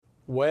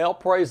Well,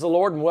 praise the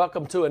Lord and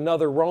welcome to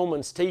another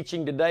Romans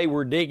teaching. Today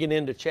we're digging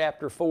into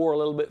chapter 4 a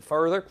little bit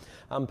further.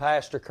 I'm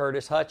Pastor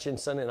Curtis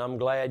Hutchinson and I'm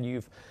glad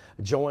you've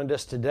joined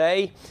us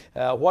today.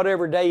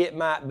 Whatever day it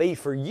might be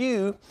for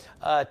you,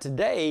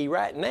 today,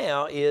 right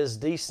now, is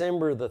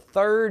December the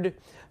 3rd,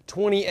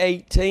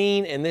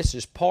 2018, and this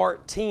is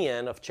part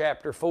 10 of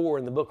chapter 4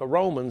 in the book of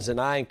Romans. And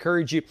I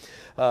encourage you,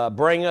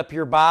 bring up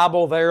your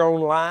Bible there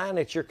online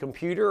at your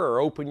computer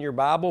or open your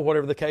Bible,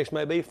 whatever the case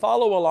may be.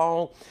 Follow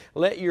along.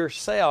 Let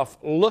yourself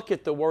look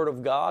at the Word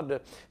of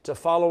God to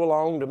follow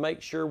along, to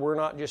make sure we're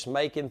not just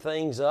making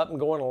things up and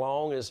going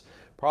along as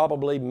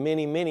probably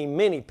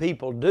many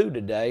people do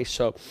today.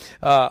 So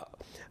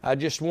I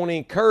just want to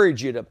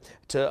encourage you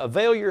to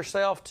avail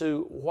yourself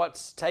to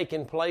what's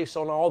taking place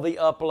on all the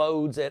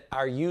uploads at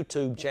our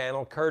YouTube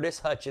channel, Curtis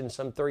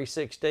Hutchinson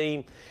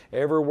 316.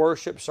 Every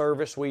worship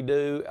service we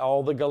do,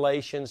 all the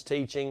Galatians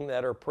teaching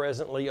that are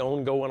presently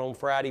ongoing on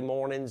Friday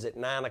mornings at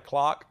 9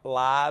 o'clock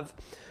live,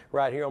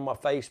 right here on my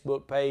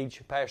Facebook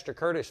page, Pastor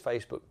Curtis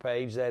Facebook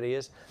page, that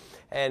is.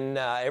 And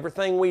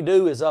everything we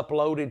do is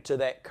uploaded to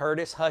that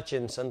Curtis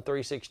Hutchinson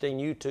 316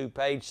 YouTube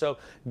page. So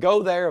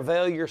go there,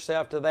 avail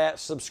yourself to that,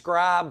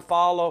 subscribe,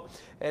 follow,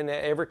 and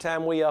every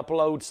time we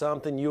upload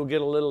something, you'll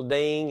get a little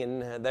ding,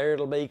 and there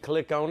it'll be.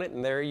 Click on it,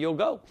 and there you'll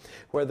go.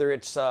 Whether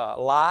it's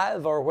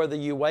live or whether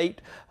you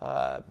wait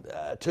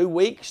 2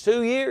 weeks,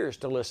 2 years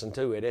to listen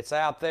to it, it's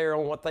out there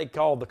on what they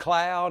call the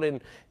cloud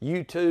and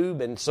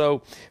YouTube, and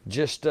so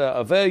just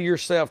avail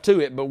yourself to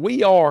it. But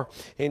we are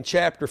in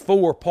chapter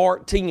 4,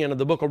 part 10 of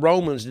the book of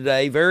Romans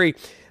today. Very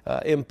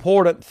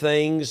important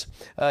things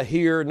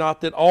here.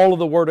 Not that all of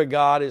the Word of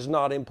God is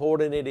not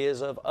important. It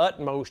is of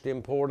utmost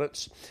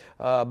importance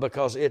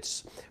because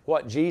it's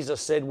what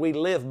Jesus said. We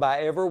live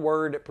by every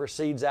word that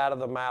proceeds out of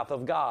the mouth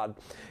of God.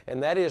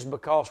 And that is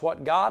because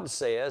what God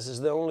says is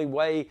the only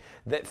way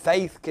that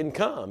faith can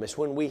come. It's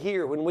when we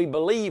hear, when we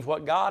believe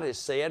what God has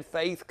said,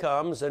 faith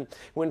comes. And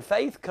when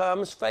faith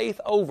comes,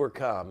 faith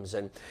overcomes.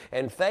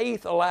 And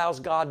faith allows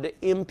God to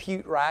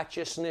impute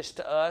righteousness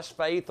to us.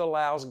 Faith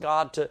allows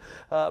God to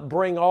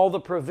bring all the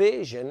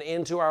provision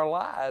into our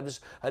lives,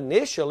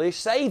 initially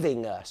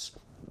saving us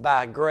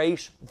by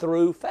grace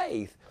through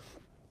faith.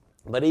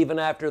 But even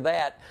after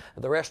that,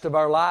 the rest of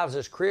our lives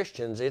as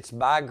Christians, it's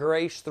by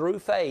grace through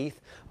faith,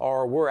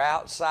 or we're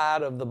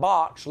outside of the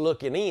box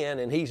looking in,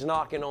 and He's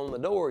knocking on the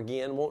door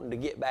again, wanting to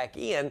get back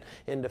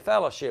into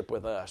fellowship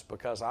with us,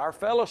 because our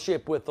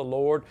fellowship with the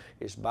Lord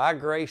is by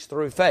grace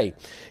through faith.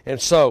 And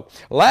so,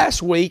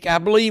 last week, I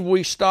believe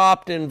we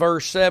stopped in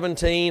verse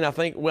 17.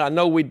 I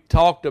know we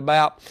talked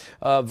about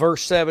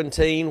verse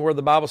 17, where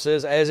the Bible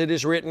says, "As it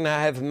is written,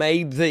 I have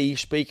made thee,"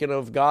 speaking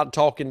of God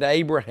talking to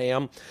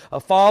Abraham, "a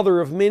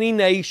father of many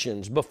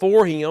nations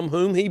before Him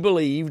whom he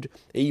believed,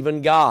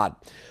 even God,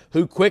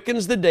 who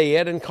quickens the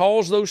dead and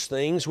calls those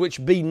things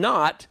which be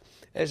not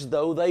as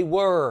though they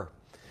were."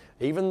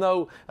 Even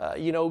though,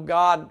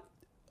 God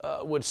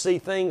would see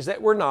things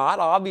that were not.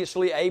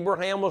 Obviously,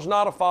 Abraham was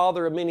not a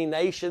father of many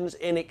nations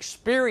in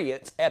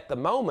experience at the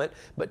moment,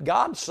 but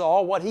God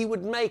saw what He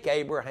would make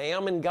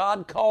Abraham, and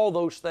God called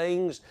those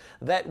things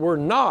that were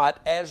not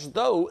as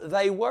though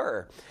they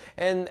were.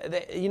 And,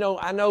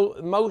 I know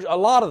a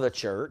lot of the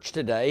church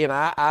today, and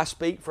I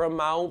speak from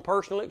my own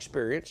personal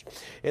experience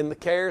in the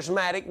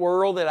charismatic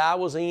world that I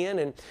was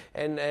in,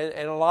 and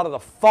a lot of the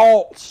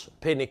false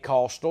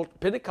Pentecostal.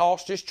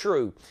 Pentecost is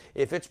true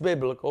if it's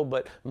biblical,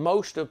 but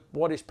most of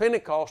what is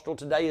Pentecostal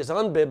today is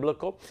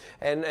unbiblical,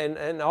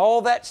 and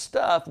all that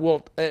stuff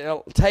will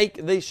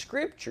take these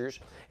scriptures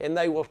and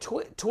they will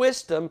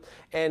twist them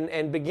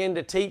and begin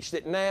to teach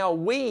that now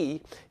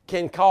we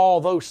can call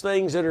those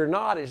things that are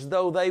not as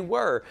though they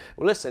were.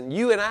 Well, listen,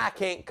 you and I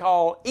can't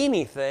call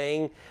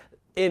anything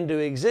into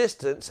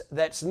existence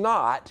that's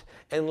not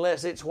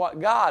unless it's what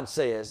God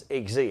says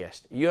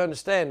exists. You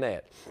understand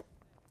that?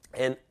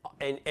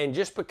 And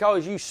just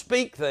because you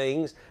speak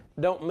things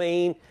don't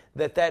mean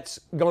that that's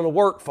going to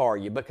work for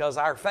you, because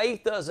our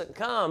faith doesn't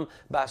come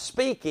by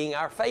speaking.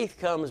 Our faith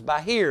comes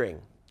by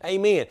hearing.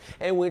 Amen.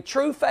 And when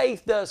true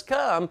faith does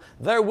come,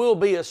 there will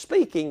be a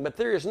speaking, but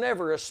there is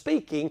never a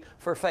speaking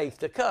for faith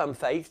to come.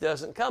 Faith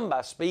doesn't come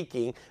by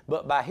speaking,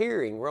 but by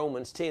hearing,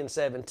 Romans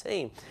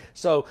 10:17.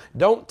 So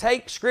don't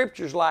take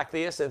scriptures like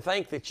this and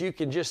think that you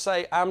can just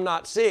say, "I'm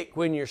not sick,"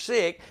 when you're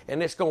sick,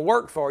 and it's going to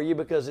work for you,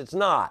 because it's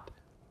not.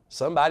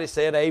 Somebody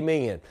said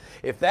amen.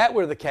 If that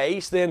were the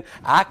case, then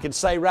I could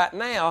say right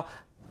now,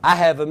 I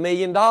have $1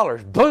 million.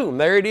 Boom,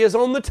 there it is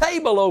on the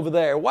table over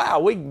there. Wow,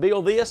 we can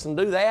build this and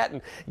do that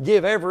and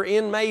give every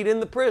inmate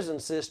in the prison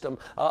system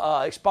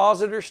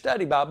expositor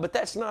study Bible. But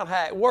that's not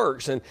how it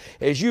works. And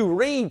as you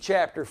read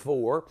chapter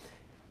 4,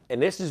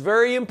 and this is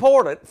very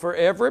important for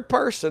every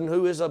person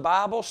who is a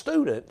Bible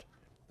student,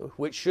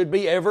 which should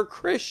be every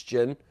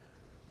Christian,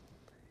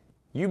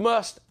 you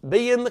must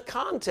be in the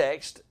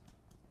context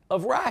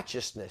of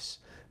righteousness.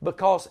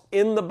 Because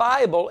in the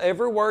Bible,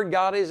 every word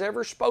God has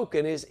ever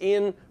spoken is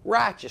in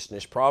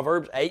righteousness.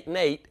 Proverbs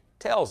 8:8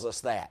 tells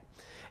us that.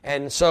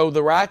 And so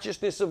the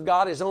righteousness of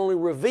God is only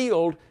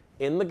revealed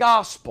in the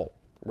gospel.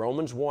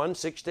 Romans 1,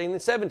 16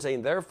 and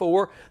 17.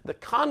 Therefore, the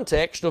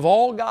context of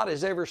all God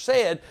has ever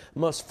said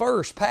must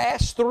first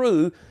pass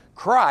through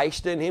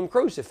Christ and Him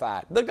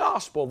crucified. The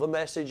gospel, the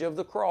message of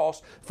the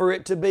cross, for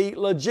it to be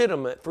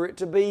legitimate, for it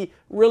to be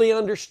really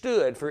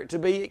understood, for it to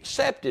be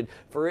accepted,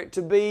 for it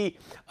to be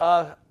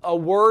a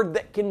word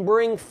that can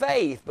bring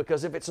faith,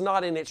 because if it's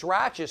not in its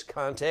righteous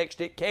context,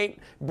 it can't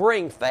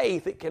bring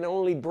faith. It can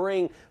only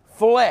bring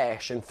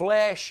flesh, and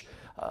flesh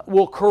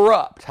will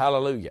corrupt.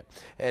 Hallelujah.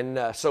 And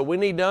so we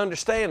need to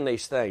understand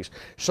these things.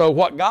 So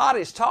what God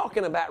is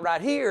talking about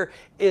right here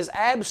is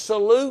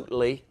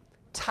absolutely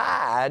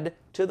tied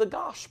to the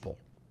gospel.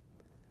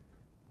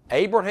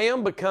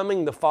 Abraham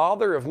becoming the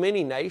father of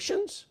many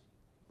nations,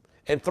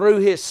 and through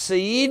his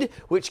seed,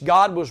 which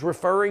God was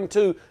referring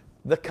to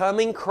the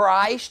coming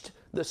Christ,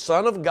 the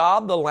Son of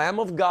God, the Lamb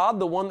of God,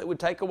 the one that would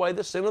take away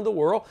the sin of the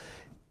world.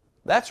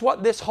 That's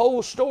what this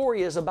whole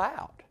story is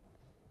about.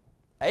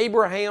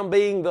 Abraham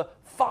being the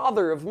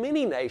father of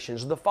many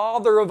nations, the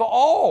father of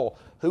all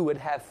who would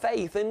have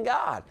faith in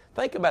God.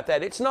 Think about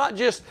that. It's not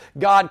just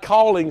God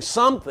calling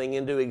something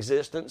into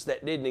existence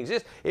that didn't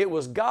exist. It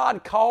was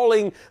God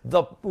calling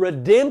the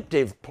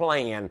redemptive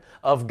plan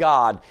of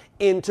God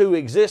into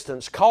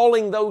existence,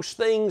 calling those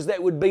things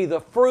that would be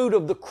the fruit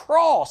of the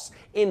cross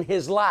in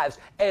His lives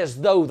as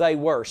though they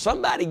were.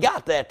 Somebody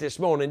got that this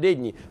morning,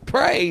 didn't you?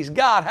 Praise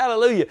God.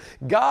 Hallelujah.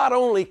 God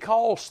only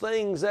calls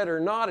things that are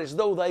not as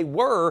though they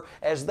were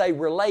as they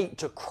relate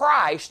to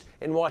Christ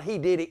and what He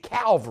did at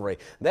Calvary.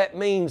 That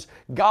means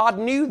God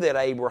knew that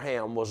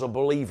Abraham was a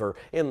believer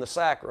in the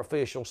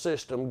sacrificial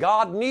system.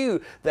 God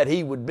knew that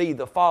he would be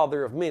the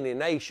father of many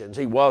nations.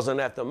 He wasn't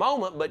at the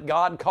moment, but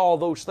God called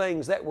those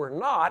things that were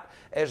not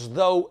as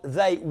though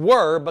they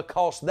were,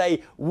 because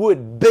they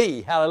would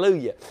be.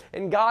 Hallelujah.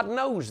 And God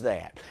knows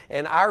that.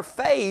 And our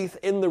faith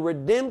in the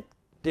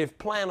redemptive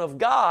plan of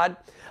God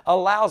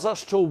allows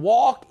us to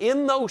walk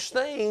in those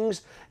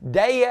things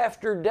day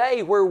after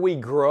day, where we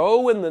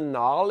grow in the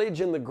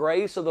knowledge and the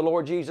grace of the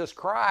Lord Jesus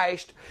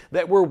Christ,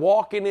 that we're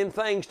walking in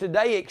things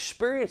today,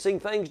 experiencing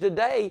things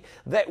today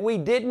that we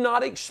did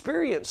not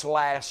experience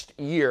last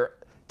year,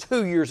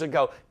 2 years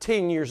ago,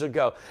 10 years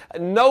ago.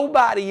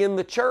 Nobody in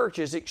the church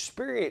is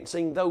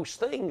experiencing those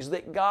things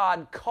that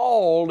God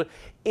called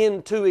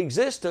into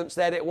existence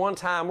that at one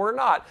time were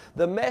not.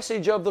 The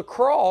message of the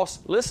cross,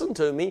 listen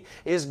to me,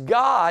 is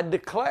God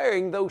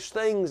declaring those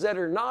things that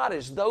are not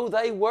as though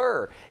they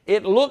were.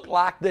 It looked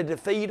like the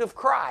defeat of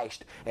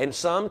Christ, and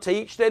some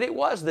teach that it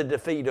was the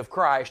defeat of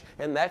Christ,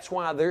 and that's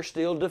why they're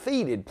still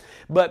defeated.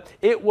 But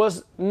it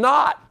was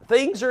not.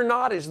 Things are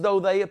not as though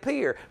they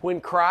appear.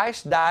 When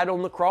Christ died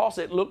on the cross,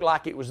 it looked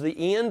like it was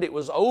the end, it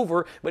was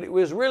over, but it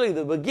was really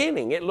the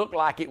beginning. It looked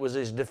like it was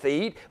His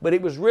defeat, but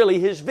it was really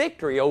His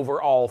victory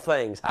over all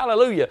things.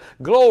 Hallelujah.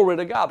 Glory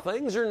to God.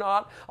 Things are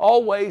not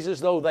always as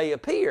though they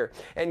appear.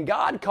 And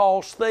God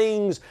calls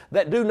things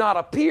that do not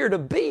appear to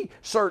be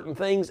certain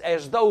things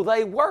as though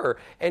they were.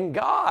 And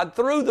God,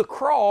 through the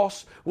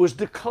cross, was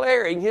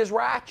declaring His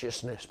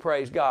righteousness.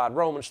 Praise God.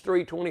 Romans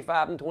 3,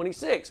 25 and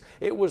 26.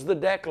 It was the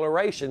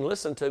declaration.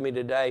 Listen to me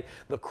today.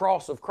 The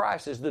cross of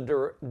Christ is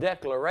the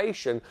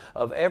declaration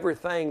of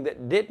everything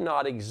that did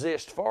not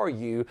exist for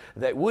you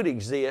that would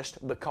exist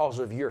because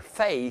of your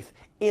faith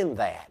in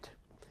that.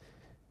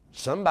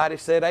 Somebody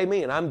said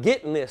amen. I'm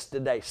getting this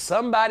today.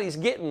 Somebody's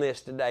getting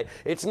this today.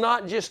 It's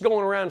not just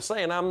going around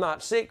saying I'm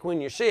not sick when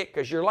you're sick,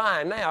 because you're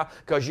lying now,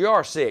 because you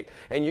are sick.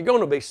 And you're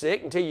going to be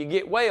sick until you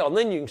get well. And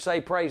then you can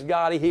say, praise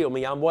God, He healed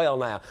me. I'm well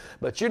now.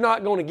 But you're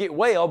not going to get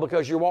well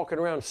because you're walking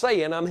around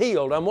saying I'm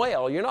healed, I'm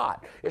well. You're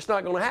not. It's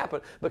not going to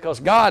happen,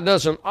 because God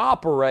does not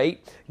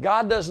operate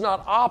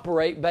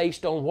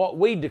based on what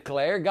we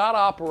declare. God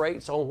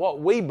operates on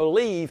what we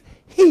believe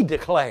He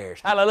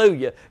declares.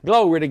 Hallelujah.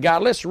 Glory to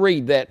God. Let's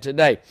read that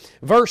today.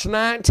 Verse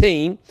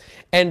 19,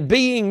 and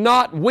being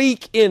not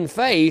weak in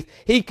faith,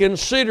 he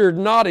considered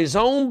not his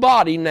own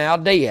body now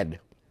dead,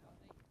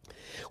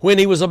 when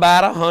he was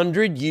about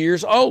 100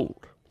 years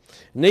old,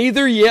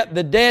 neither yet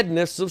the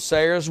deadness of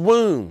Sarah's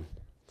womb.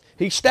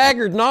 He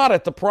staggered not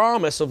at the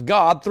promise of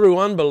God through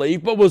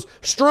unbelief, but was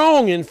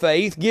strong in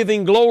faith,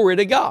 giving glory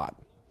to God.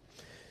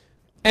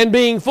 And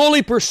being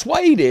fully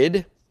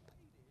persuaded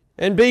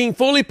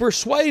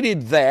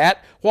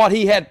that what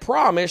he had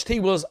promised, he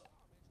was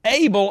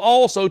able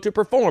also to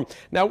perform.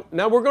 Now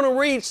we're going to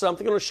read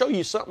something. I'm going to show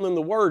you something in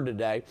the Word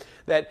today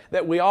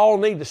that we all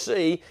need to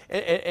see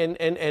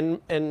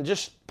and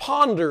just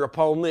ponder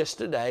upon this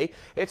today.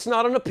 It's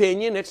not an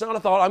opinion. It's not a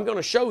thought. I'm going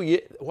to show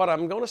you what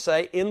I'm going to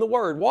say in the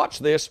Word. Watch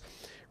this.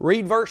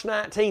 Read verse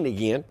 19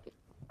 again.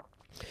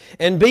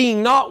 And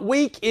being not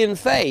weak in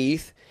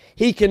faith,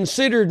 he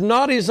considered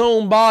not his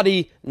own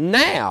body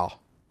now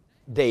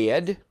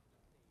dead,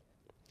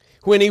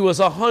 when he was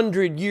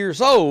 100 years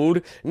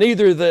old,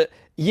 neither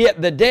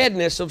yet the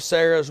deadness of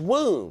Sarah's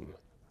womb,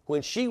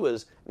 when she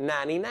was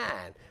 99.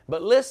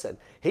 But listen,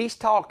 he's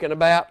talking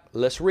about,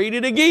 let's read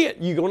it again.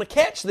 You're going to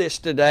catch this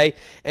today.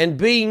 And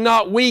being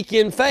not weak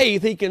in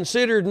faith, he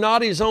considered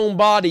not his own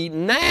body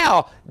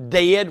now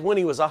dead, when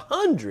he was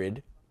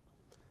 100,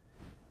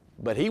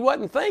 But he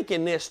wasn't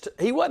thinking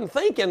he wasn't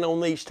thinking on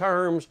these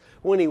terms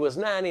when he was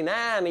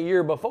 99 a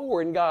year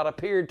before and God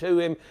appeared to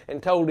him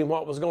and told him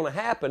what was going to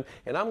happen.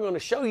 And I'm going to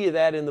show you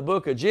that in the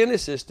book of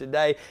Genesis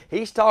today.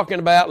 He's talking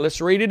about, let's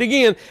read it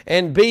again,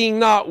 and being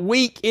not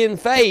weak in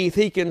faith,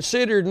 he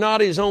considered not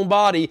his own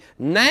body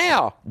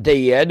now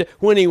dead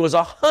when he was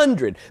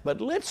 100. But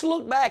let's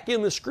look back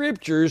in the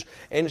Scriptures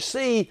and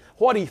see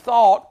what he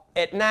thought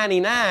at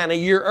 99 a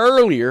year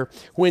earlier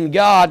when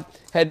God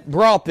had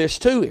brought this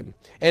to him.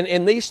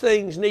 And these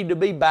things need to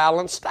be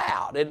balanced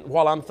out. And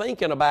while I'm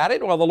thinking about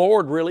it, while the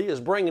Lord really is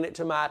bringing it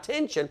to my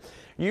attention,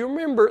 you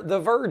remember the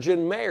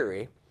Virgin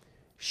Mary,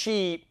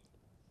 she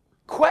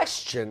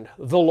questioned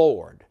the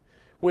Lord.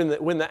 When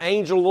the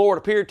angel of the Lord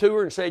appeared to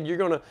her and said, you're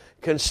going to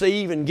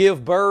conceive and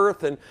give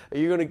birth, and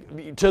you're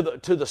going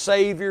to the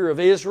Savior of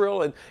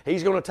Israel, and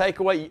He's going to take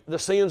away the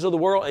sins of the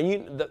world,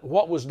 and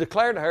what was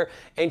declared to her,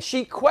 and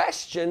she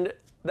questioned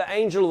the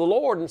angel of the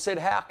Lord and said,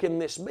 how can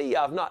this be?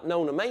 I've not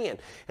known a man.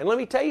 And let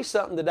me tell you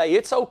something today.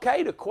 It's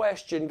okay to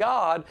question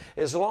God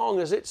as long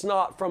as it's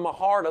not from a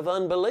heart of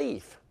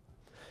unbelief.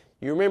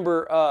 You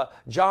remember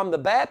John the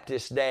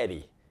Baptist's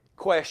daddy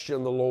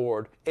questioned the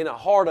Lord in a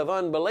heart of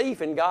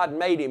unbelief, and God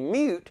made him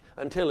mute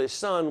until his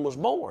son was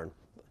born.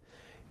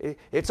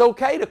 It's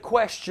okay to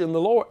question the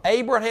Lord.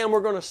 Abraham,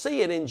 we're going to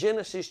see it in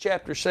Genesis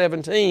chapter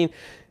 17.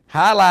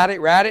 Highlight it,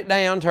 write it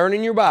down, turn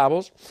in your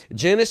Bibles.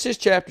 Genesis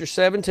chapter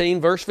 17,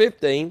 verse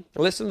 15.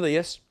 Listen to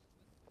this.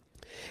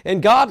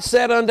 And God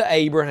said unto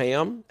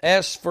Abraham,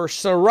 as for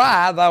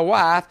Sarai thy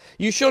wife,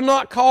 you shall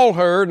not call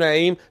her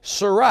name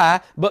Sarai,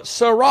 but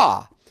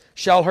Sarah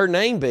shall her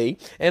name be,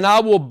 and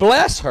I will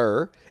bless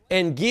her,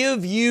 and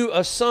give you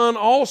a son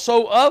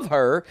also of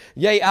her.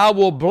 Yea, I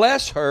will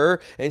bless her,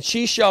 and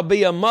she shall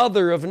be a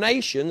mother of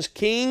nations.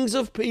 Kings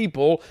of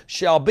people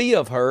shall be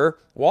of her.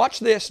 Watch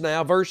this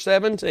now, verse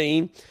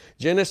 17.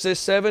 Genesis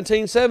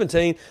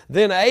 17:17.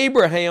 Then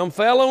Abraham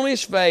fell on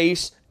his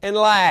face and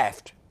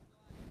laughed.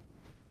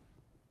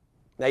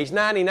 Now he's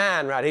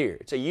 99 right here.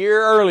 It's a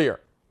year earlier.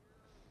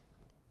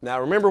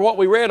 Now remember what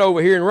we read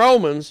over here in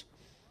Romans.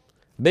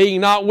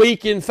 Being not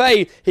weak in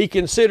faith, he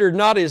considered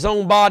not his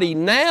own body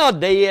now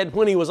dead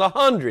when he was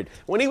 100.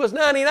 When he was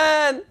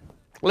 99,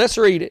 let's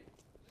read it.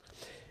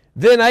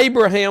 Then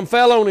Abraham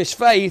fell on his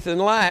face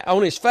and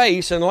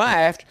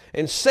laughed,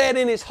 and said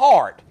in his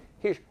heart,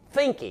 here's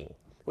thinking.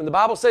 When the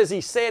Bible says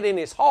he said in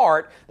his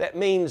heart, that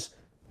means,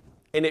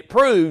 and it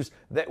proves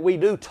that we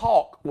do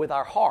talk with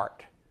our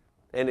heart.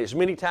 And as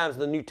many times in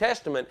the New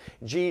Testament,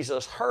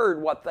 Jesus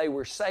heard what they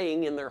were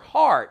saying in their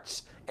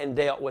hearts and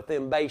dealt with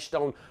them based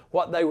on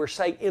what they were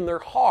saying in their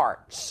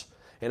hearts.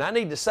 And I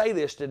need to say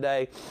this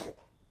today.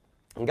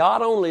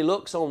 God only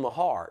looks on the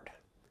heart.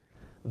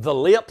 The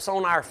lips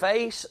on our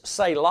face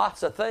say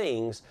lots of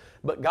things,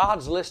 but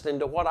God's listening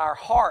to what our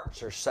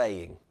hearts are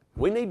saying.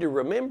 We need to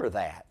remember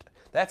that.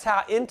 That's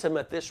how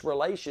intimate this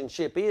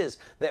relationship is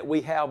that we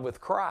have with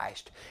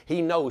Christ.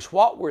 He knows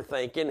what we're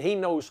thinking. He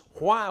knows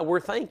why we're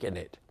thinking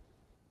it.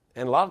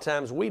 And a lot of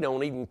times we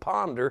don't even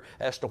ponder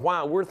as to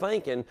why we're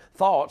thinking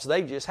thoughts.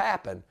 They just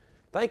happen.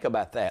 Think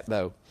about that,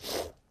 though.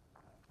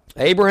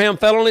 Abraham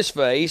fell on his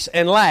face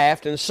and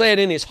laughed and said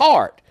in his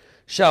heart,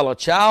 shall a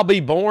child be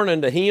born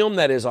unto him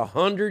that is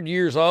 100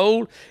 years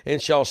old?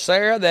 And shall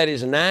Sarah that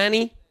is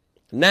 90,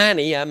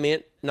 I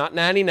meant not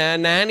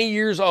 99, 90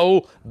 years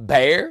old,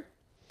 bear?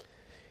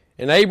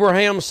 And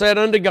Abraham said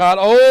unto God,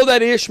 oh,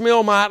 that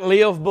Ishmael might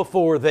live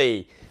before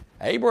thee.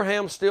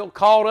 Abraham's still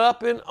caught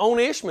up on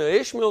Ishmael.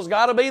 Ishmael's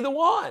got to be the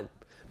one.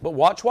 But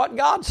watch what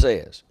God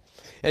says.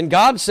 And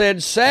God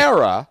said,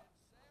 Sarah,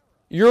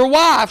 your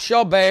wife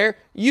shall bear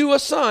you a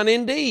son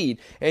indeed,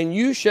 and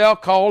you shall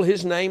call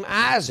his name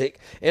Isaac,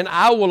 and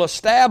I will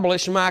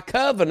establish my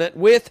covenant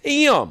with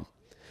him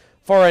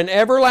for an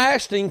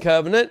everlasting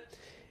covenant,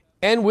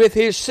 and with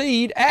his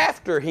seed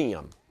after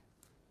him.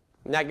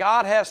 Now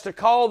God has to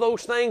call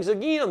those things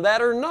again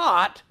that are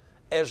not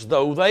as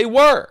though they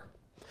were.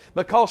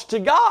 Because to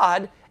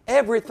God,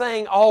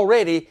 everything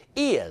already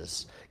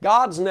is.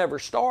 God's never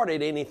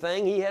started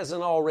anything He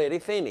hasn't already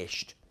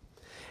finished.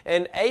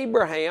 And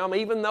Abraham,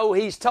 even though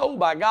he's told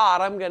by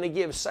God, I'm going to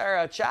give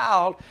Sarah a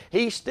child,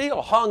 he's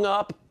still hung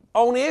up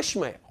on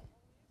Ishmael.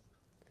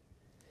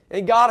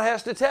 And God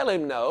has to tell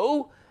him,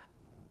 no,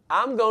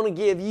 I'm going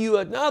to give you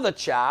another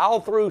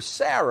child through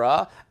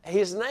Sarah.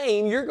 His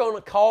name, you're going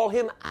to call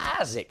him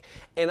Isaac.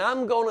 And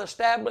I'm going to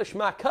establish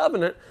my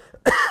covenant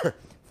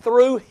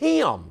through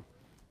him.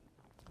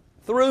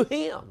 Through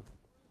him.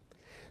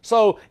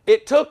 So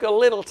it took a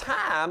little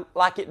time,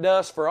 like it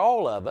does for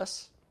all of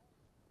us,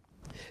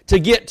 to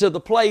get to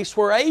the place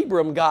where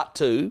Abram got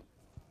to.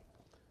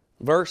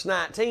 Verse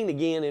 19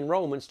 again in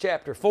Romans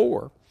chapter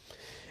 4.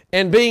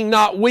 And being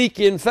not weak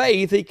in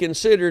faith, he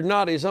considered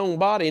not his own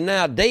body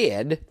now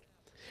dead,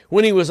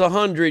 when he was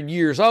 100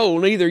 years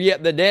old, neither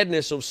yet the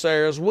deadness of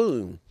Sarah's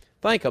womb.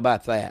 Think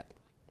about that.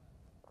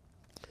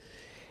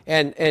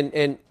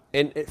 And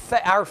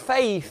our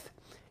faith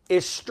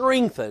is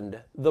strengthened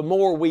the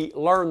more we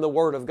learn the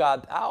Word of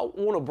God. I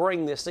want to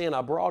bring this in.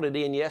 I brought it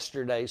in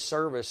yesterday's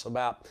service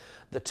about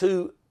the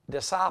two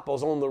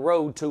disciples on the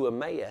road to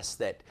Emmaus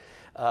that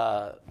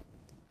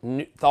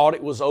thought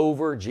it was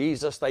over.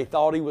 Jesus, they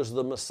thought he was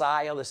the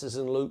Messiah. This is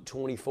in Luke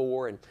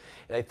 24. And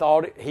they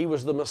thought he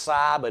was the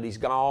Messiah, but he's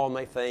gone,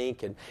 they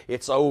think, and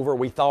it's over.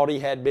 We thought he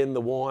had been the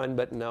one,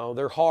 but no.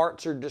 Their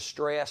hearts are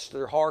distressed.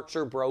 Their hearts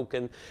are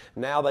broken.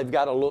 Now they've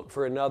got to look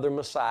for another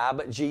Messiah.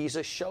 But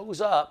Jesus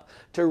shows up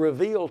to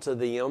reveal to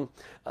them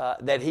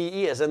that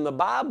he is. And the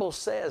Bible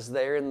says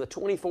there in the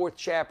 24th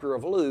chapter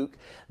of Luke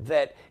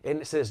that,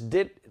 and it says,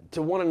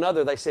 to one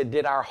another, they said,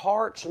 did our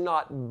hearts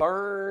not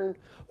burn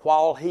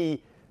while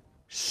he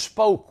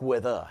spoke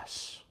with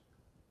us,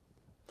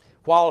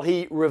 while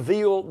he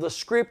revealed the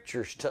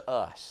Scriptures to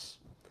us?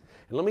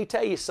 And let me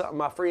tell you something,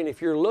 my friend,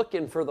 if you're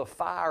looking for the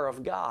fire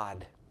of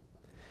God,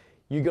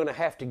 you're going to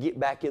have to get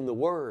back in the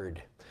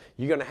Word.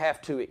 You're going to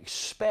have to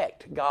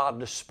expect God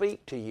to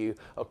speak to you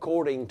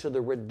according to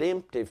the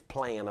redemptive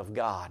plan of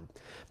God,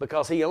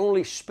 because He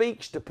only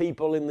speaks to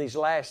people in these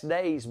last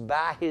days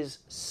by His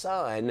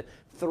Son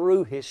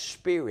through His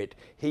Spirit.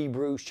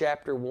 Hebrews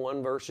chapter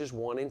 1 verses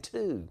 1 and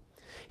 2.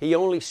 He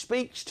only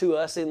speaks to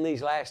us in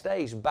these last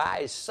days by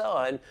His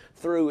Son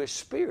through His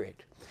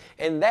Spirit.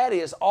 And that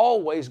is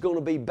always going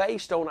to be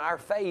based on our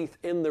faith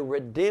in the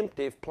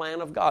redemptive plan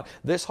of God.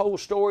 This whole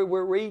story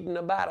we're reading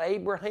about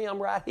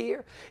Abraham right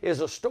here is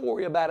a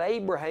story about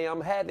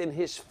Abraham having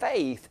his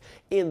faith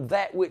in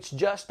that which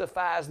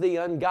justifies the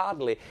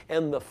ungodly,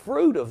 and the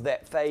fruit of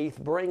that faith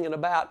bringing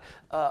about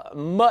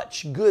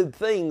much good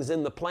things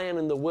in the plan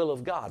and the will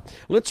of God.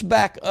 Let's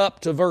back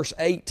up to verse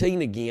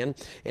 18 again,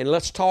 and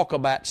let's talk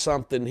about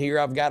something here.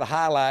 I've got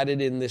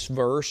highlighted in this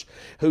verse,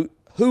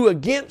 who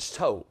against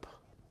hope.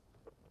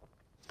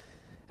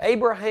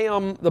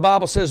 Abraham, the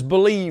Bible says,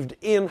 believed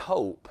in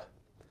hope,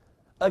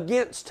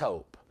 against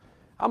hope.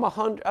 I'm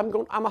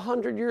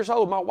 100 years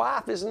old. My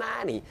wife is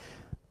 90.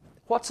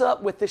 What's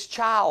up with this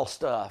child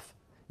stuff?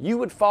 You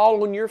would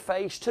fall on your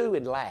face too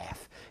and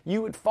laugh.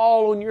 You would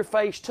fall on your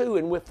face too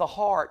and with the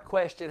heart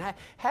question,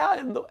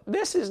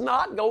 this is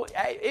not going,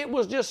 it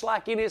was just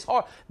like in his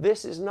heart,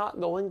 this is not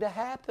going to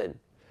happen.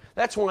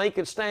 That's when he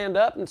could stand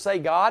up and say,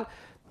 God,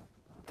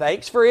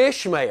 thanks for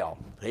Ishmael.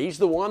 He's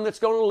the one that's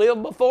going to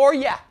live before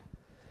you.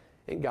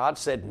 And God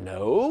said,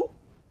 no,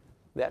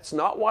 that's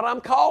not what I'm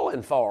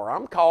calling for.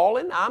 I'm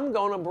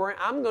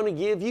going to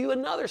give you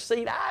another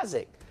seed,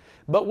 Isaac.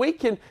 But we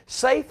can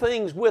say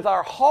things with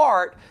our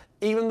heart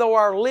even though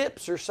our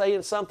lips are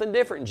saying something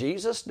different.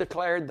 Jesus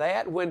declared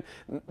that when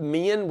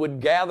men would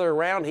gather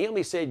around Him.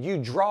 He said, you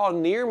draw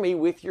near me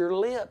with your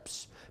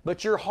lips,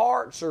 but your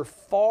hearts are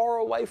far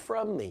away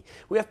from me.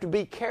 We have to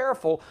be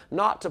careful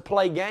not to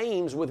play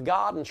games with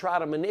God and try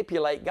to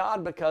manipulate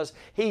God, because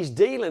He's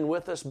dealing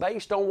with us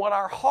based on what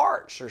our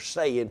hearts are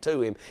saying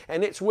to Him.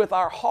 And it's with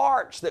our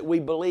hearts that we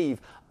believe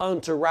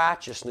unto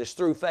righteousness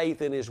through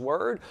faith in His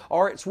Word,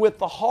 or it's with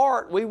the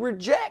heart we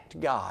reject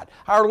God.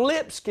 Our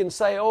lips can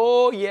say,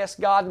 oh yes,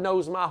 God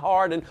knows my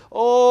heart, and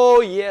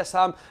oh yes,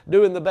 I'm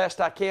doing the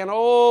best I can,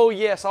 oh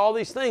yes, all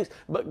these things.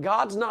 But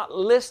God's not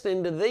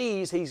listening to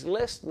these. He's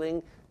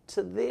listening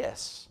to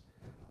this.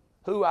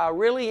 Who I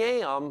really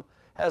am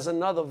has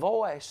another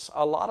voice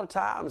a lot of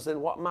times than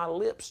what my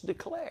lips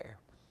declare.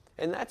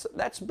 And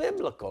that's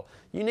biblical.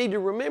 You need to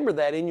remember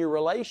that in your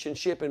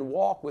relationship and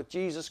walk with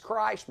Jesus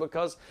Christ,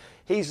 because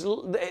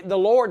the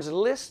Lord's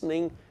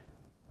listening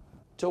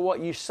to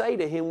what you say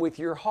to Him with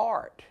your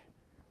heart.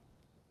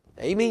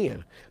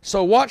 Amen.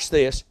 So watch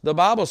this. The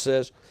Bible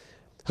says,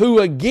 who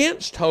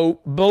against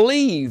hope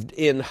believed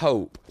in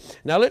hope.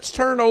 Now let's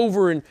turn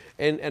over and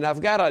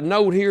I've got a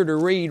note here to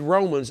read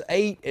Romans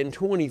 8 and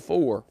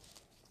 24.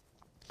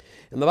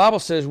 And the Bible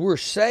says we're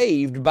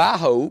saved by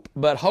hope,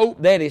 but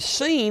hope that is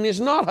seen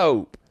is not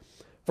hope.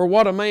 For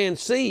what a man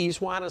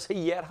sees, why does he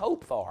yet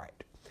hope for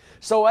it?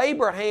 So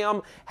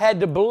Abraham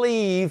had to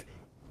believe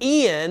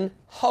in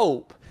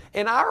hope.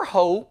 And our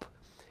hope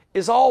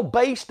is all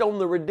based on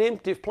the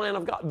redemptive plan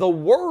of God. The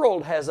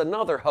world has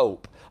another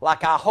hope.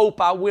 Like, I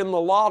hope I win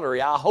the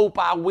lottery. I hope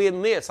I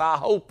win this. I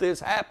hope this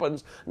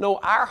happens. No,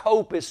 our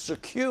hope is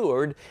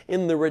secured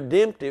in the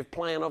redemptive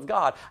plan of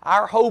God.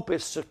 Our hope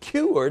is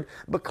secured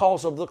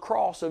because of the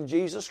cross of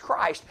Jesus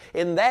Christ.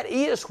 And that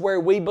is where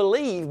we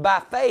believe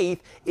by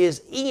faith,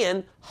 is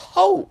in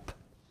hope.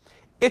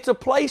 It's a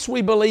place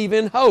we believe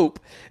in hope.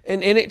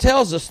 And it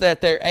tells us that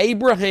there,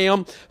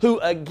 Abraham, who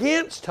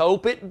against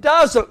hope, it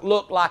doesn't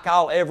look like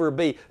I'll ever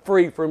be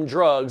free from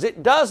drugs.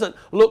 It doesn't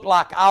look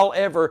like I'll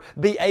ever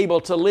be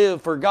able to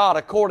live for God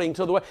according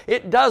to the way.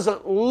 It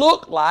doesn't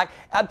look like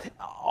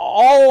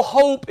all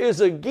hope is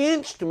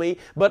against me.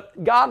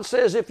 But God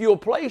says, if you'll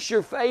place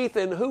your faith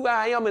in who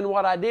I am and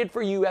what I did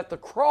for you at the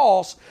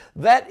cross,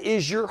 that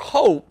is your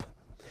hope.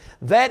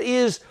 That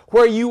is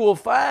where you will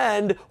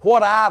find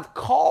what I've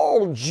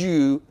called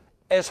you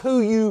as who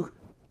you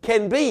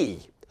can be,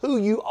 who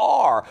you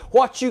are,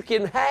 what you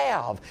can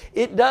have.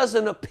 It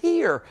doesn't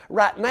appear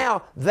right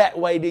now that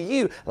way to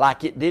you,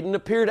 like it didn't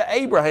appear to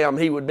Abraham.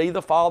 He would be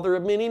the father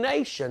of many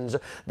nations,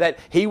 that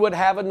he would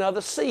have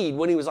another seed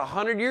when he was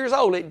 100 years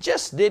old. It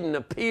just didn't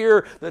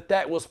appear that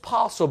that was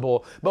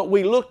possible. But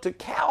we look to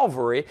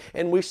Calvary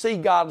and we see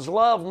God's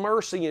love,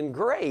 mercy, and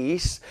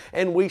grace,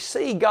 and we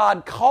see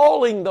God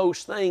calling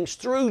those things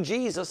through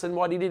Jesus and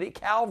what He did at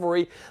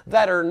Calvary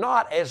that are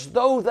not as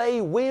though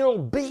they will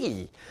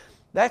be.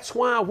 That's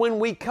why when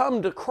we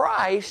come to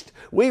Christ,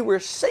 we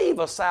receive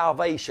a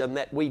salvation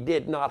that we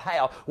did not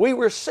have. We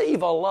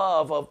receive a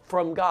love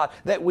from God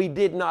that we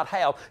did not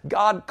have.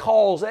 God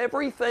calls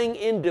everything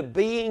into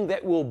being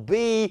that will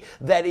be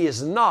that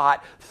is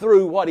not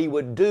through what He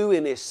would do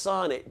in His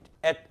Son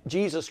at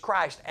Jesus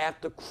Christ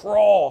at the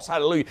cross.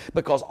 Hallelujah.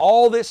 Because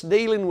all this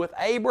dealing with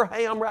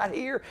Abraham right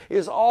here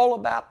is all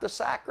about the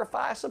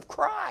sacrifice of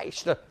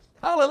Christ.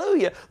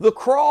 Hallelujah. The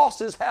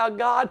cross is how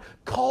God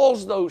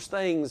calls those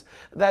things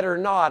that are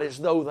not as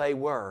though they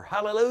were.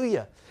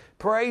 Hallelujah.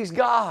 Praise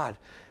God.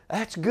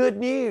 That's good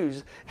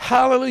news.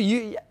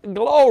 Hallelujah.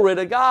 Glory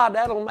to God.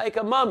 That'll make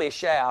a mummy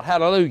shout.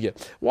 Hallelujah.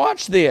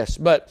 Watch this.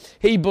 But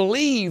he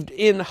believed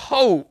in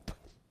hope.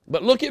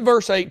 But look at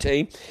verse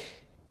 18.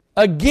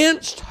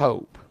 Against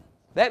hope.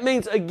 That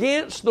means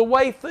against the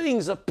way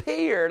things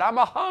appeared. I'm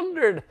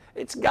 100.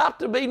 It's got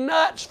to be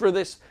nuts for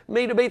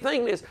me to be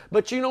thinking this.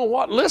 But you know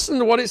what? Listen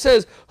to what it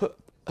says.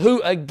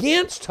 Who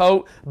against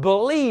hope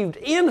believed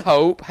in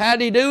hope. How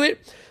did he do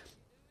it?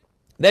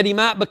 That he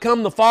might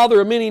become the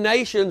father of many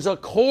nations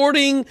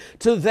according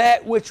to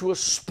that which was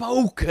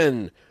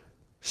spoken.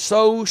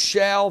 So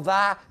shall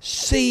thy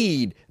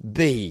seed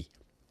be.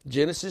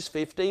 Genesis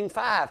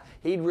 15:5.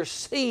 He'd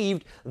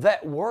received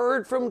that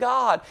word from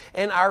God.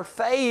 And our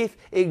faith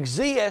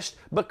exists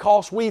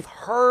because we've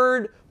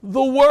heard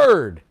the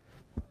word.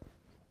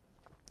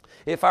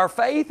 If our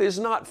faith is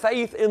not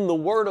faith in the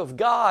Word of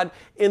God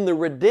in the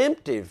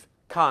redemptive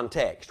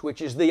context,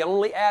 which is the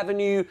only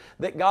avenue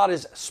that God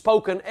has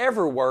spoken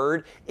every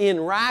word in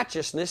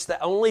righteousness,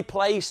 the only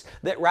place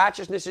that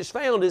righteousness is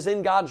found is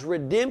in God's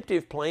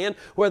redemptive plan,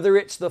 whether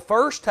it's the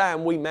first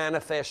time we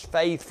manifest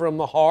faith from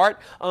the heart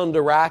unto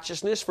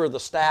righteousness for the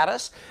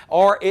status,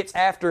 or it's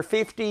after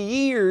 50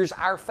 years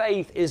our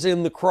faith is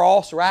in the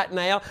cross right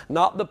now,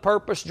 not the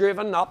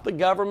purpose-driven, not the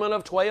government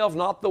of 12,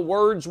 not the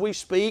words we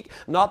speak,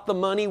 not the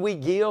money we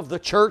give, the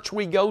church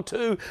we go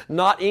to,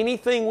 not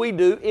anything we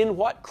do in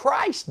what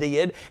Christ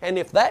did. And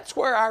if that's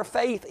where our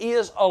faith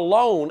is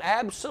alone,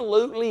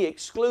 absolutely,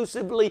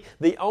 exclusively,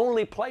 the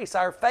only place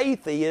our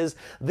faith is,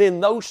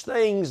 then those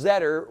things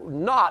that are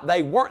not,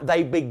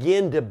 they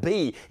begin to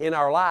be in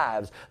our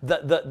lives.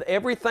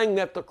 Everything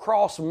that the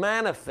cross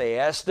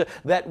manifests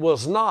that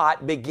was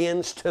not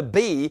begins to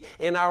be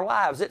in our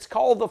lives. It's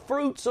called the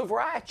fruits of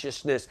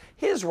righteousness,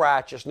 His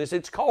righteousness.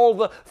 It's called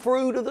the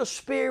fruit of the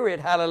Spirit.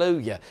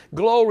 Hallelujah.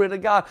 Glory to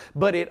God.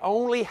 But it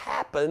only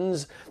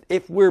happens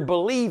if we're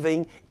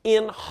believing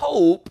in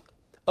hope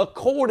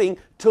according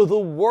to the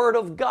Word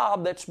of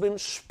God that's been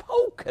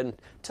spoken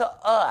to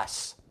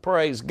us.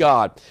 Praise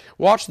God.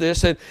 Watch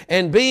this.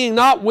 And being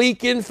not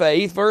weak in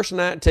faith, verse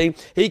 19,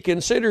 he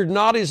considered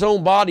not his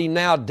own body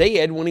now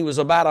dead when he was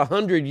about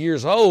 100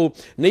 years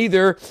old,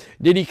 neither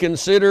did he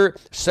consider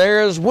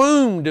Sarah's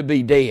womb to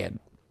be dead.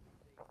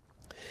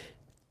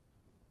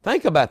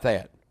 Think about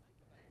that.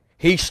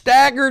 He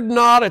staggered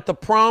not at the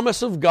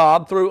promise of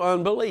God through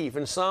unbelief.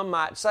 And some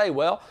might say,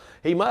 well,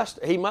 he must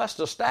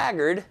have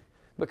staggered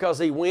because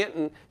he went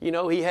and,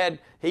 he had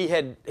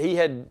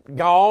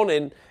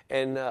gone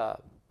and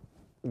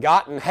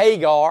gotten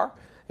Hagar.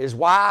 His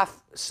wife,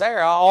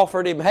 Sarah,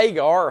 offered him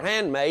Hagar, her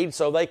handmaid,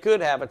 so they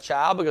could have a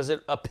child because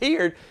it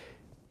appeared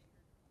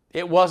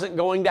it wasn't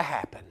going to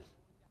happen.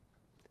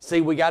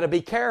 See, we got to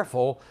be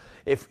careful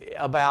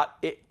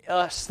about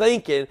us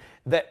thinking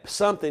that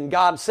something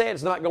God said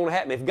is not going to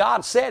happen. If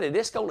God said it,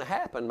 it's going to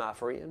happen, my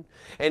friend.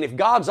 And if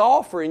God's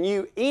offering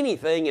you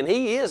anything, and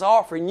He is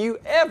offering you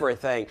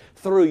everything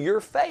through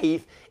your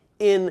faith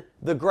in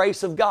the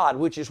grace of God,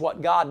 which is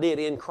what God did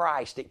in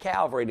Christ at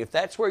Calvary. And if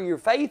that's where your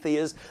faith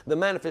is, the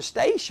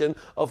manifestation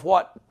of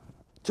what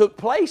took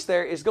place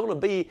there is going to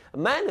be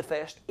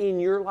manifest in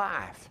your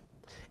life.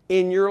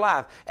 In your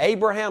life.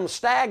 Abraham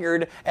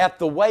staggered at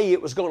the way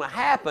it was going to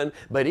happen,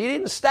 but he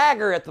didn't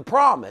stagger at the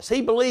promise.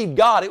 He believed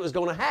God it was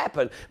going to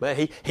happen. But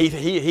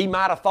he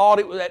might have thought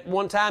it was at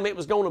one time it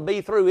was going to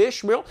be through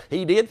Ishmael.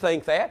 He did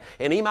think that.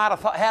 And he might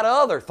have had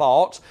other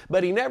thoughts,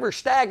 but he never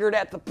staggered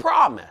at the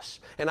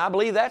promise. And I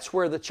believe that's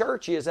where the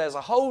church is as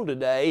a whole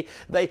today.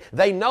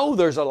 They know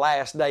there's a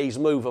last days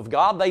move of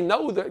God. They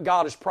know that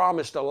God has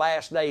promised a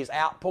last days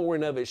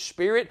outpouring of His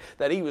Spirit,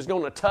 that He was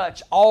going to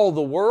touch all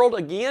the world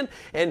again.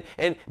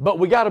 But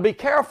we got to be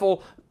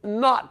careful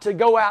not to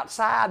go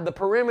outside the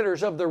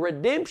perimeters of the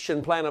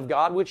redemption plan of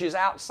God, which is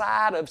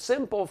outside of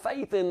simple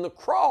faith in the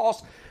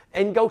cross,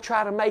 and go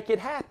try to make it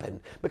happen.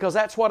 Because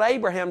that's what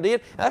Abraham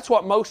did. That's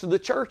what most of the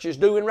church is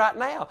doing right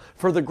now.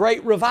 For the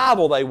great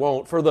revival they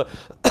want, for the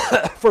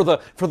for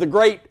the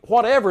great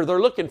whatever they're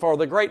looking for,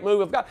 the great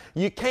move of God.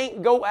 You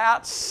can't go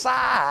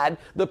outside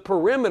the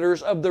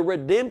perimeters of the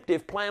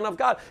redemptive plan of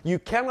God. You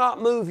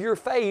cannot move your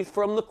faith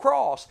from the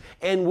cross.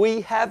 And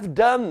we have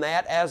done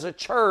that as a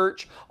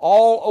church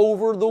all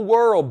over the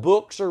world.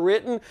 Books are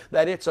written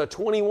that it's a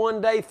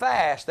 21-day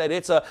fast, that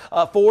it's a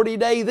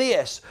 40-day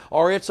this,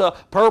 or it's a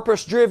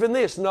purpose-driven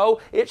this. No,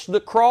 it's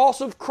the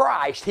cross of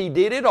Christ. He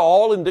did it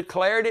all and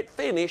declared it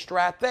finished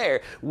right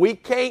there. We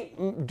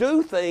can't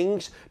do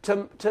things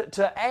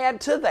to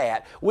add to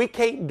that. We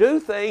can't do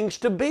things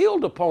to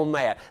build upon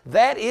that.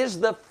 That is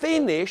the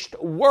finished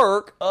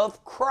work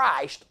of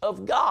Christ,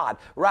 of God,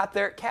 right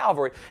there at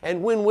Calvary.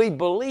 And when we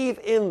believe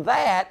in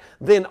that,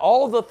 then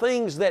all the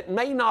things that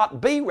may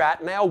not be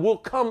right now will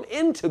come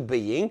into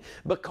being,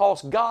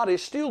 because God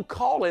is still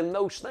calling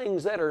those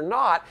things that are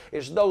not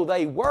as though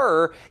they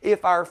were,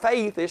 if our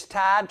faith is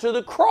tied to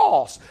the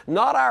cross.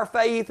 Not our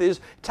faith is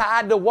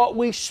tied to what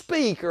we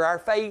speak, or our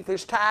faith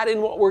is tied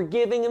in what we're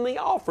giving in the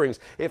offerings.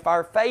 If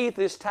our faith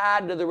is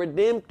tied to the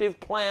redemptive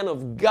plan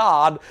of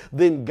God,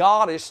 then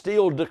God is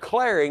still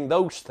declaring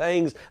those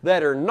things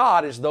that are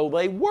not as though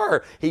they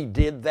were. He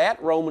did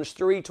that. Romans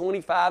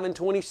 3:25 and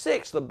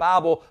 26. The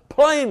Bible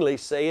plainly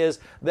says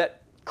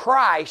that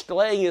Christ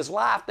laying His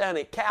life down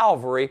at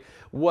Calvary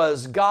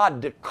was God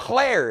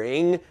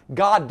declaring,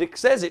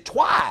 says it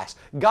twice,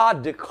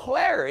 God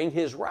declaring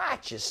His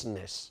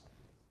righteousness.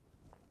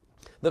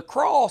 The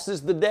cross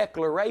is the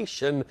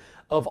declaration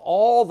of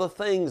all the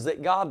things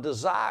that God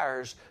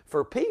desires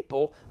for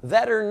people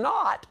that are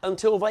not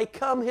until they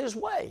come His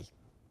way.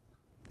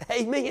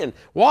 Amen.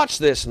 Watch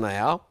this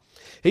now.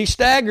 He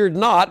staggered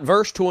not,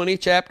 verse 20,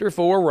 chapter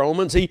 4,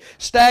 Romans, he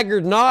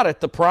staggered not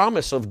at the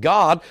promise of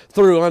God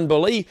through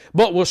unbelief,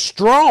 but was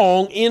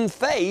strong in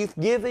faith,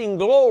 giving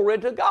glory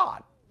to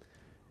God.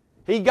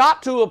 He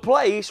got to a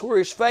place where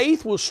his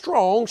faith was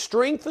strong,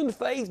 strengthened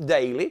faith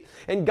daily,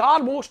 and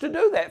God wants to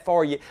do that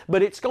for you.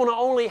 But it's going to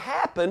only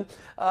happen,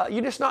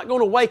 you're just not going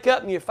to wake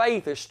up and your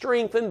faith is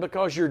strengthened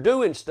because you're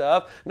doing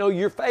stuff. No,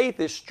 your faith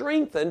is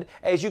strengthened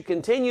as you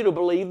continue to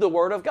believe the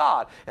Word of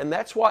God. And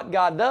that's what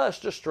God does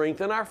to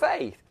strengthen our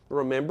faith.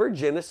 Remember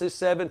Genesis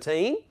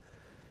 17?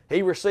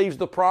 He receives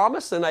the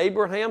promise, and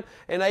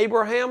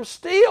Abraham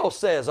still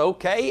says,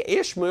 okay,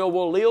 Ishmael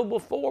will live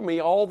before me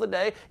all the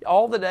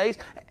days.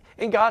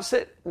 And God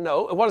said,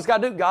 no. What does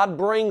God do? God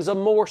brings a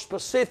more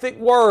specific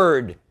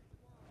word.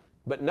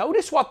 But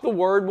notice what the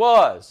word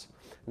was.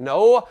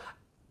 No,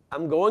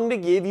 I'm going to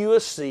give you a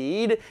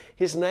seed.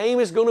 His name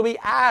is going to be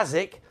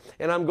Isaac,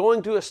 and I'm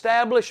going to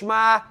establish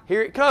my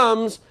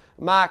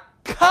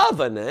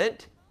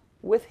covenant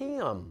with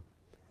him.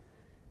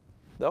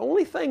 The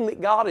only thing that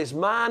God is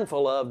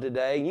mindful of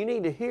today, you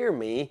need to hear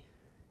me,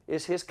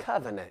 is His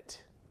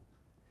covenant.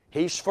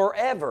 He's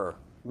forever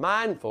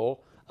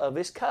mindful of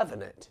His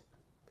covenant.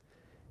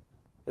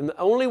 And the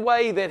only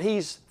way that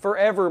He's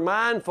forever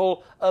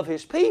mindful of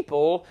His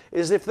people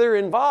is if they're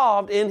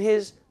involved in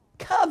His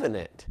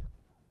covenant.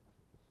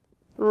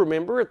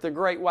 Remember, at the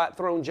great white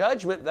throne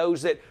judgment,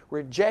 those that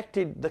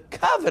rejected the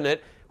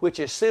covenant, which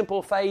is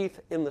simple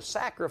faith in the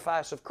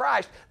sacrifice of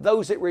Christ,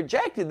 those that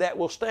rejected that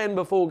will stand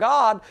before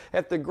God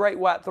at the great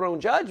white throne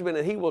judgment,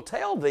 and He will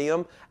tell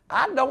them,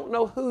 I don't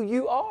know who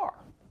you are.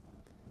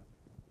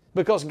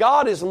 Because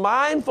God is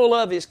mindful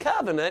of His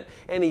covenant,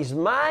 and He's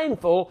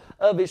mindful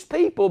of His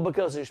people,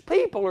 because His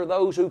people are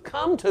those who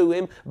come to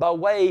Him by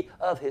way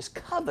of His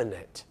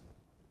covenant.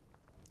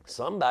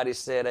 Somebody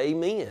said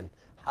amen.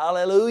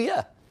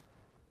 Hallelujah.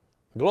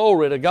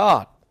 Glory to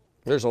God.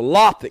 There's a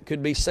lot that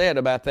could be said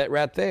about that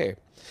right there.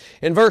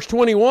 And verse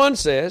 21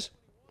 says,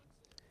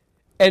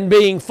 and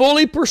being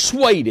fully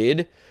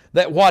persuaded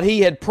that what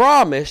He had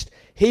promised,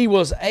 He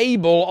was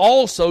able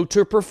also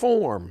to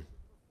perform.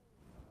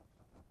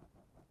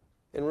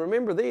 And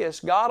remember this,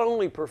 God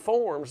only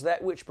performs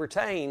that which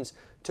pertains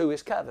to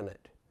His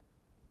covenant.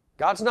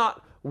 God's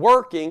not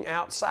working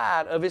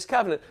outside of His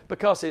covenant,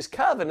 because His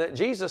covenant,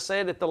 Jesus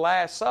said at the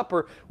Last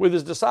Supper with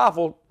His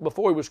disciple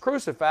before He was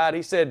crucified,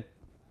 He said,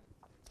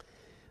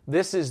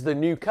 this is the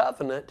new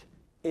covenant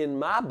in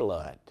my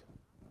blood.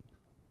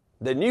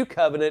 The new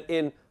covenant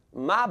in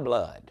my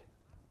blood.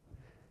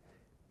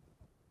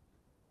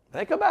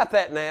 Think about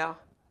that now.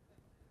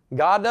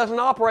 God doesn't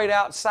operate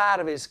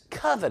outside of His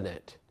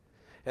covenant.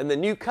 And the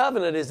new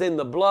covenant is in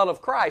the blood of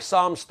Christ.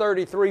 Psalms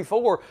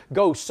 33:4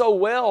 goes so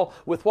well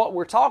with what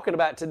we're talking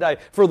about today.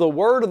 For the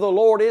word of the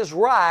Lord is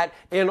right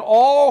in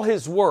all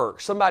His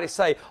works. Somebody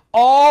say,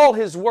 all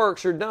His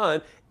works are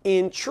done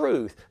in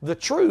truth. The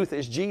truth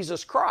is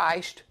Jesus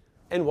Christ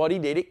and what He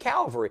did at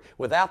Calvary.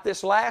 Without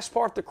this last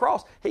part, the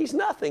cross, He's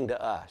nothing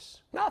to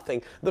us.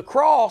 Nothing. The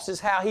cross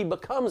is how He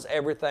becomes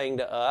everything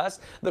to us.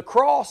 The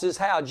cross is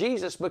how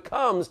Jesus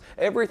becomes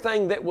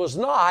everything that was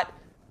not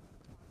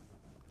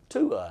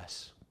to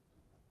us.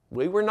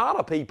 We were not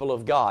a people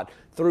of God.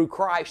 Through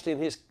Christ and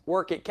His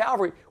work at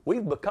Calvary,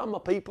 we've become a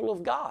people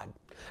of God.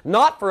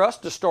 Not for us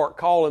to start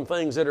calling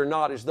things that are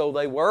not as though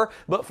they were,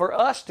 but for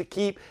us to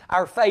keep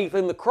our faith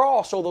in the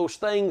cross so those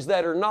things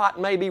that are not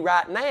maybe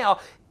right now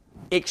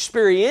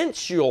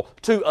experiential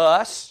to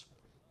us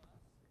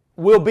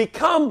will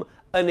become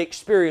an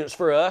experience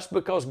for us,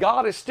 because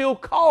God is still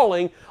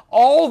calling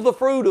all the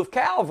fruit of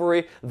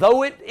Calvary,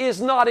 though it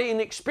is not an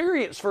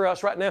experience for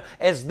us right now,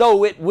 as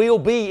though it will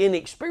be an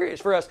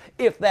experience for us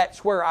if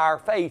that's where our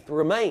faith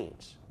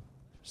remains.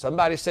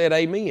 Somebody said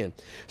amen.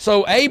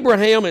 So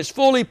Abraham is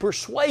fully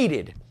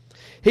persuaded.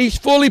 He's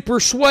fully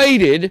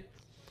persuaded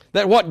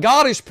that what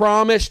God has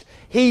promised,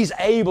 he's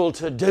able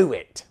to do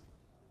it.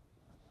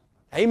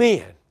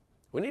 Amen.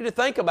 We need to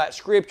think about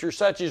Scripture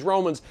such as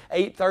Romans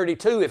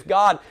 8:32. If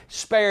God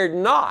spared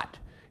not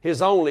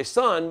His only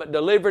Son, but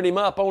delivered Him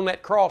up on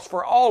that cross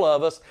for all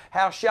of us,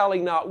 how shall He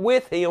not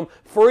with Him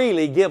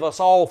freely give us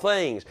all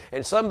things?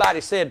 And somebody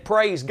said,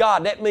 praise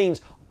God, that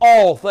means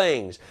all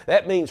things.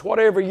 That means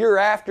whatever you're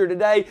after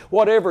today,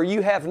 whatever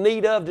you have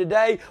need of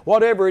today,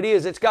 whatever it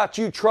is that's got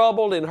you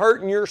troubled and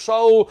hurting your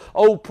soul,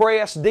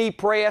 oppressed,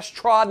 depressed,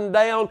 trodden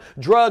down,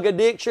 drug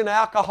addiction,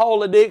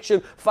 alcohol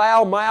addiction,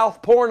 foul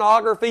mouth,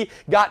 pornography,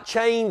 got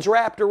chains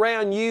wrapped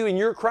around you and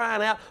you're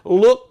crying out,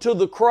 look to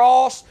the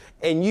cross,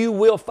 and you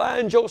will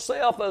find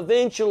yourself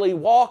eventually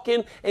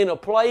walking in a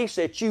place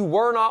that you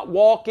were not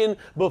walking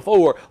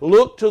before.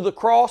 Look to the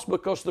cross,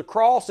 because the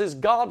cross is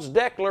God's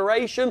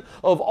declaration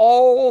of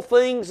all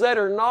things that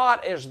are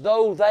not as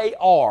though they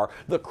are.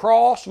 The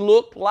cross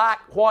looked like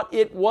what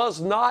it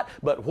was not,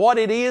 but what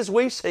it is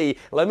we see.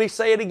 Let me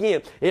say it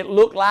again. It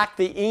looked like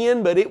the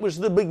end, but it was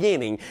the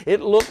beginning.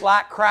 It looked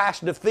like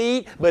Christ's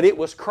defeat, but it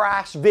was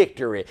Christ's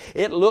victory.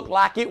 It looked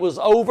like it was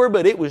over,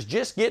 but it was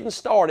just getting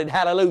started.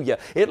 Hallelujah.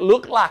 It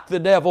looked like the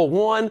devil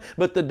won,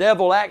 but the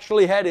devil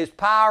actually had his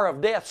power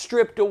of death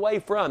stripped away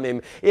from him.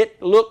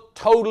 It looked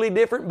totally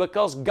different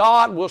because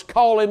God was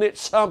calling it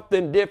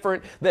something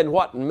different than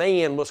what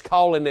man was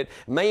calling it.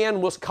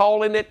 Man was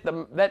calling it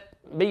that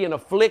being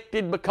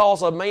afflicted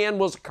because a man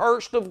was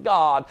cursed of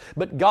God,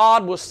 but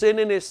God was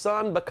sending His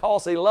Son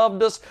because He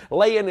loved us,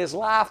 laying His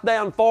life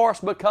down for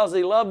us because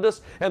He loved us,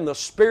 and the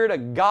Spirit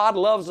of God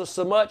loves us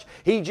so much,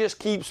 He just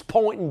keeps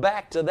pointing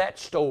back to that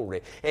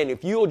story. And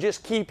if you'll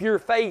just keep your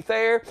faith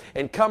there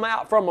and come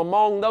out from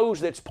among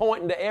those that's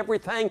pointing to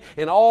everything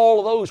and all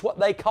of those what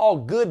they call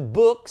good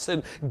books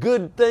and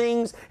good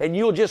things, and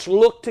you'll just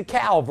look to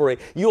Calvary,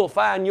 you'll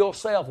find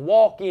yourself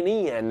walking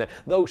in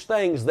those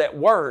things that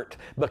weren't,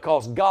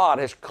 because God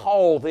has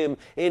called them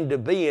into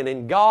being.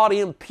 And God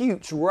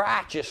imputes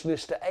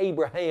righteousness to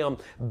Abraham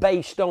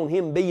based on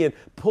him being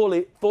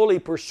fully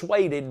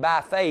persuaded by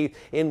faith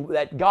in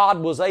that God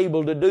was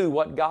able to do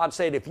what God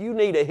said. If you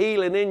need a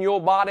healing in your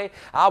body,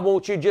 I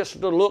want you just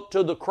to look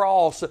to the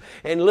cross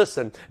and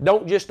listen.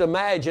 Don't just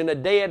imagine a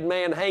dead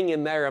man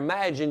hanging there.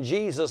 Imagine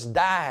Jesus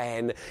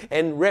dying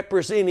and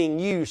representing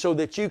you so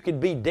that you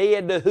could be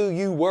dead to who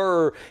you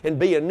were and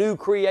be a new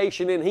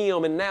creation in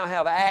Him, and now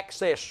have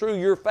access through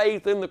your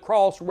faith in the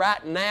cross right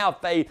now,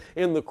 faith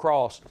in the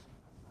cross.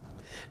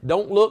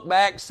 Don't look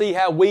back, see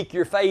how weak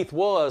your faith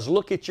was.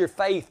 Look at your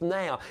faith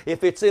now.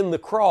 If it's in the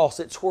cross,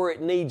 it's where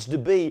it needs to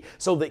be,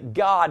 so that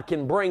God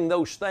can bring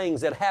those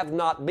things that have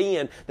not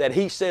been, that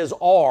He says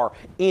are,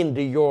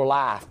 into your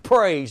life.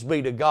 Praise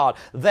be to God.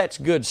 That's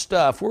good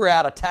stuff. We're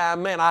out of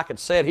time. Man, I could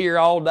sit here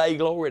all day,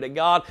 glory to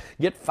God,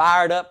 get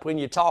fired up when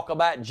you talk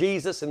about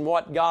Jesus and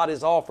what God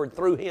has offered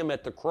through Him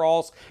at the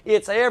cross.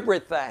 It's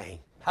everything.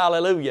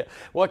 Hallelujah.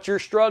 What you're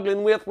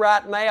struggling with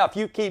right now, if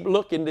you keep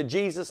looking to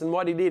Jesus and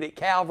what He did at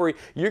Calvary,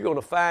 you're going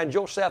to find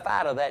yourself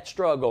out of that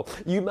struggle.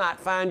 You might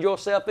find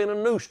yourself in a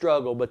new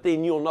struggle, but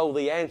then you'll know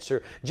the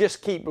answer.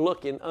 Just keep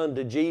looking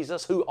unto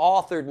Jesus, who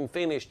authored and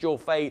finished your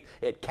faith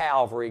at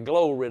Calvary.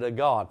 Glory to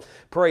God.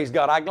 Praise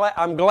God.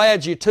 I'm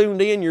glad you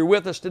tuned in. You're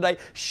with us today.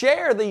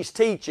 Share these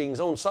teachings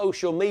on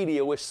social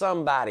media with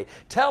somebody.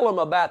 Tell them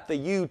about the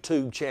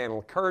YouTube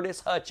channel,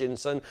 Curtis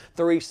Hutchinson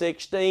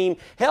 316.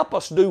 Help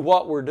us do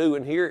what we're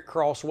doing here at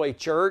Crossway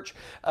Church.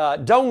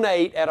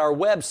 Donate at our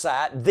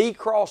website,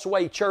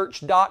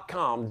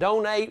 thecrosswaychurch.com.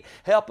 Donate.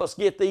 Help us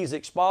get these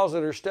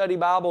expositor study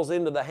Bibles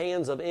into the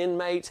hands of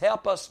inmates.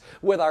 Help us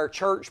with our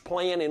church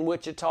plan in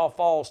Wichita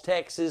Falls,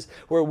 Texas,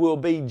 where we'll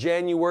be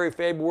January,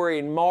 February,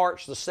 and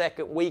March, the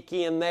second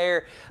weekend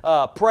there.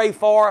 Pray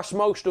for us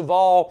most of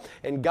all,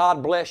 and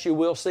God bless you.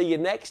 We'll see you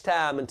next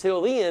time.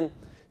 Until then,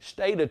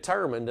 stay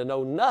determined to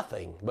know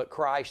nothing but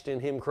Christ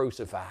and Him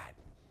crucified.